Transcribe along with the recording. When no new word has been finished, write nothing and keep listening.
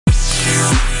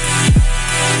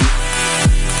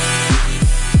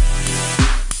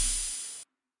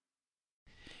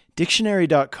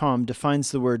Dictionary.com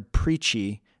defines the word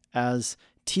preachy as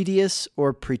tedious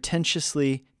or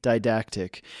pretentiously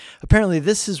didactic. Apparently,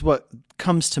 this is what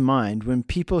comes to mind when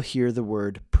people hear the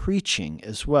word preaching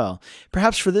as well.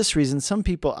 Perhaps for this reason, some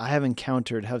people I have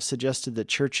encountered have suggested that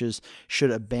churches should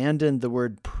abandon the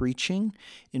word preaching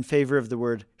in favor of the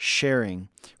word sharing.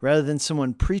 Rather than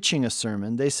someone preaching a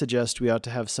sermon, they suggest we ought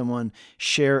to have someone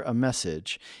share a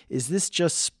message. Is this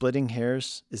just splitting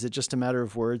hairs? Is it just a matter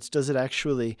of words? Does it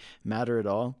actually matter at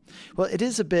all? Well, it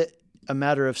is a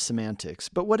matter of semantics.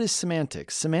 But what is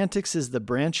semantics? Semantics is the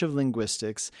branch of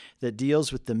linguistics that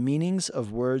deals with the meanings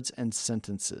of words and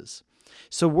sentences.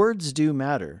 So words do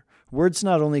matter. Words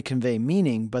not only convey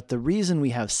meaning, but the reason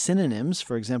we have synonyms,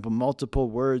 for example, multiple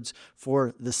words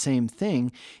for the same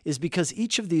thing, is because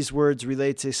each of these words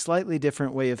relates a slightly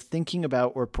different way of thinking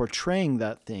about or portraying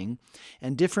that thing,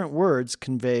 and different words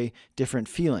convey different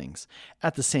feelings.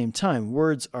 At the same time,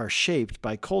 words are shaped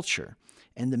by culture,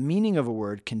 and the meaning of a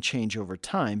word can change over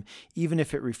time, even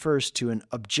if it refers to an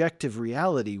objective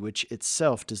reality which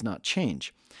itself does not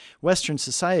change. Western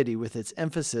society, with its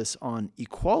emphasis on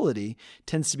equality,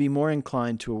 tends to be more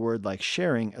inclined to a word like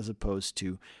sharing as opposed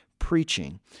to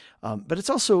preaching. But it's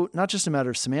also not just a matter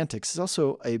of semantics, it's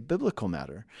also a biblical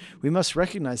matter. We must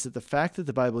recognize that the fact that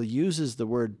the Bible uses the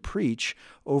word preach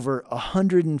over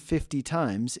 150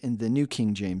 times in the New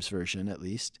King James Version, at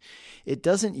least, it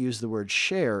doesn't use the word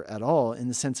share at all in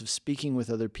the sense of speaking with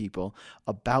other people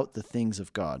about the things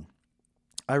of God.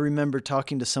 I remember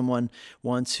talking to someone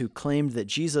once who claimed that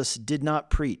Jesus did not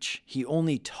preach. He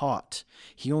only taught.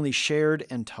 He only shared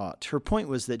and taught. Her point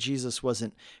was that Jesus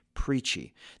wasn't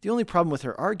preachy. The only problem with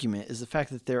her argument is the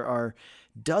fact that there are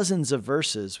dozens of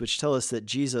verses which tell us that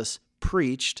Jesus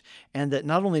preached, and that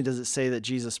not only does it say that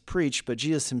Jesus preached, but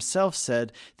Jesus himself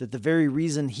said that the very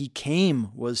reason he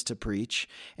came was to preach.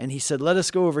 And he said, let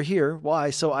us go over here. Why?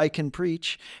 So I can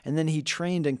preach. And then he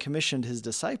trained and commissioned his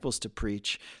disciples to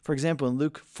preach. For example, in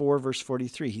Luke 4, verse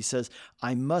 43, he says,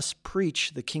 I must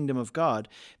preach the kingdom of God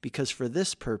because for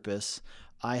this purpose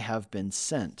I have been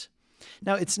sent.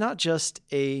 Now, it's not just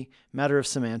a matter of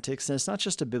semantics, and it's not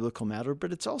just a biblical matter,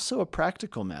 but it's also a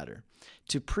practical matter.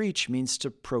 To preach means to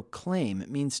proclaim.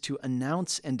 It means to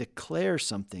announce and declare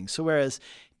something. So whereas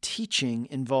teaching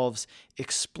involves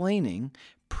explaining,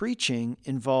 preaching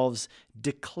involves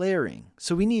declaring.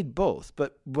 So we need both,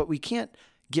 but we can't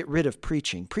get rid of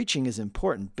preaching. Preaching is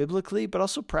important biblically, but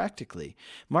also practically.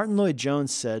 Martin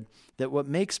Lloyd-Jones said that what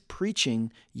makes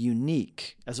preaching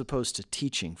unique, as opposed to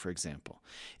teaching, for example,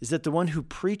 is that the one who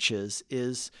preaches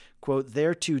is, quote,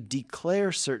 there to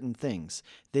declare certain things.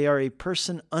 They are a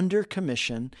person under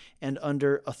commission and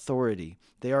under authority.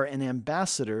 They are an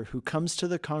ambassador who comes to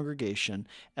the congregation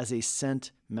as a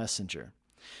sent messenger.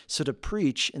 So to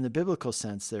preach in the biblical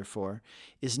sense, therefore,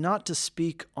 is not to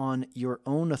speak on your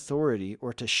own authority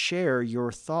or to share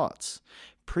your thoughts.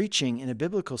 Preaching in a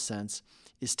biblical sense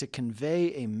is to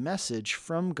convey a message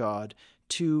from God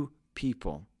to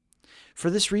people. For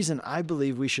this reason, I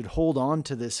believe we should hold on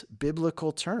to this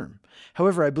biblical term.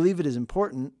 However, I believe it is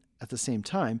important at the same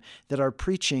time that our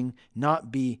preaching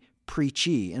not be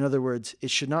preachy. In other words, it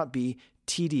should not be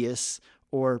tedious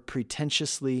or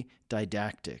pretentiously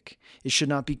didactic. It should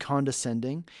not be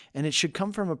condescending, and it should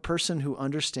come from a person who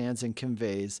understands and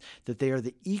conveys that they are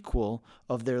the equal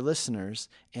of their listeners,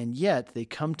 and yet they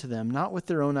come to them not with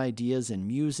their own ideas and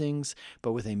musings,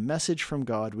 but with a message from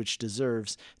God which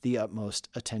deserves the utmost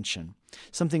attention.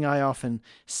 Something I often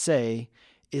say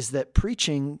is that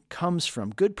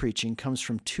good preaching comes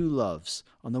from two loves.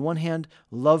 On the one hand,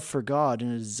 love for God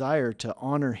and a desire to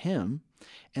honor Him,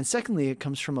 and secondly, it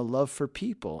comes from a love for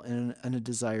people and a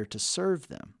desire to serve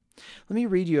them. Let me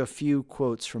read you a few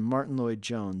quotes from Martin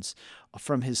Lloyd-Jones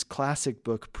from his classic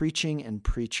book, Preaching and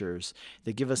Preachers,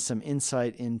 that give us some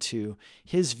insight into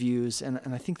his views, and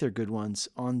I think they're good ones,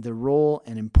 on the role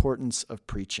and importance of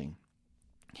preaching.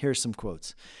 Here are some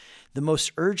quotes. The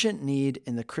most urgent need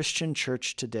in the Christian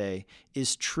church today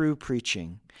is true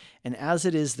preaching, and as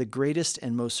it is the greatest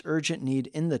and most urgent need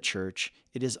in the church,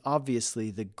 it is obviously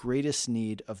the greatest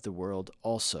need of the world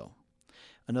also.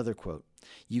 Another quote,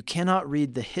 you cannot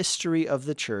read the history of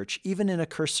the church, even in a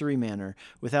cursory manner,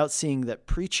 without seeing that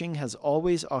preaching has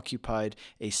always occupied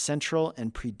a central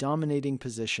and predominating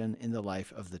position in the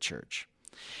life of the church.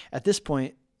 At this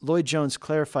point, Lloyd-Jones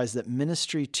clarifies that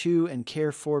ministry to and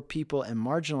care for people and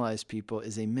marginalized people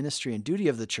is a ministry and duty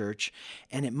of the church,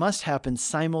 and it must happen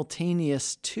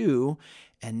simultaneous to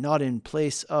and not in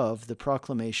place of the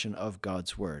proclamation of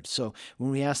God's word. So when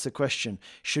we ask the question,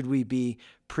 should we be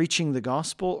preaching the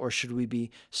gospel or should we be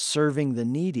serving the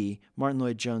needy? Martin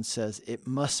Lloyd-Jones says it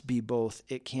must be both.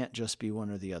 It can't just be one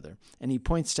or the other. And he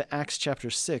points to Acts chapter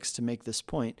 6 to make this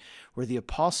point, where the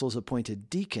apostles appointed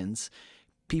deacons,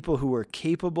 people who were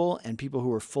capable and people who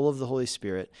were full of the Holy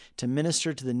Spirit, to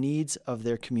minister to the needs of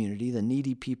their community, the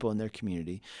needy people in their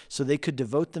community, so they could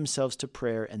devote themselves to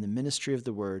prayer and the ministry of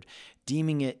the word,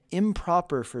 deeming it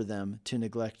improper for them to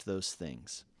neglect those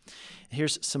things.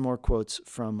 Here's some more quotes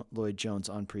from Lloyd-Jones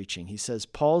on preaching. He says,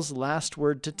 Paul's last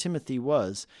word to Timothy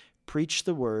was, "Preach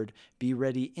the word, be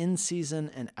ready in season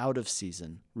and out of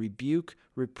season, rebuke,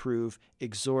 reprove,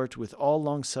 exhort with all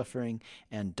longsuffering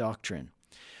and doctrine."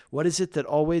 What is it that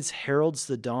always heralds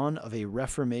the dawn of a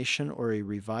reformation or a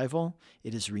revival?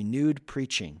 It is renewed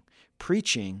preaching.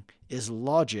 Preaching is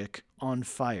logic on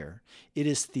fire. It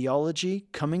is theology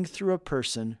coming through a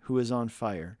person who is on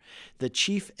fire. The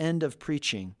chief end of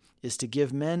preaching is to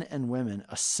give men and women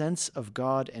a sense of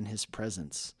God and his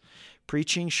presence.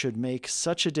 Preaching should make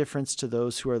such a difference to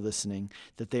those who are listening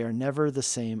that they are never the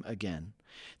same again.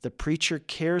 The preacher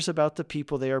cares about the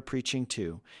people they are preaching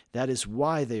to. That is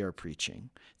why they are preaching.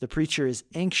 The preacher is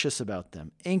anxious about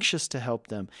them, anxious to help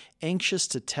them, anxious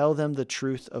to tell them the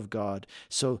truth of God.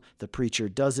 So the preacher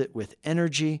does it with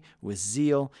energy, with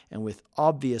zeal, and with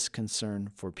obvious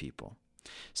concern for people.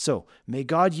 So may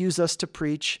God use us to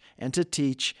preach and to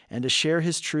teach and to share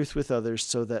his truth with others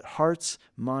so that hearts,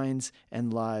 minds,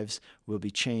 and lives will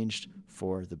be changed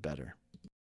for the better.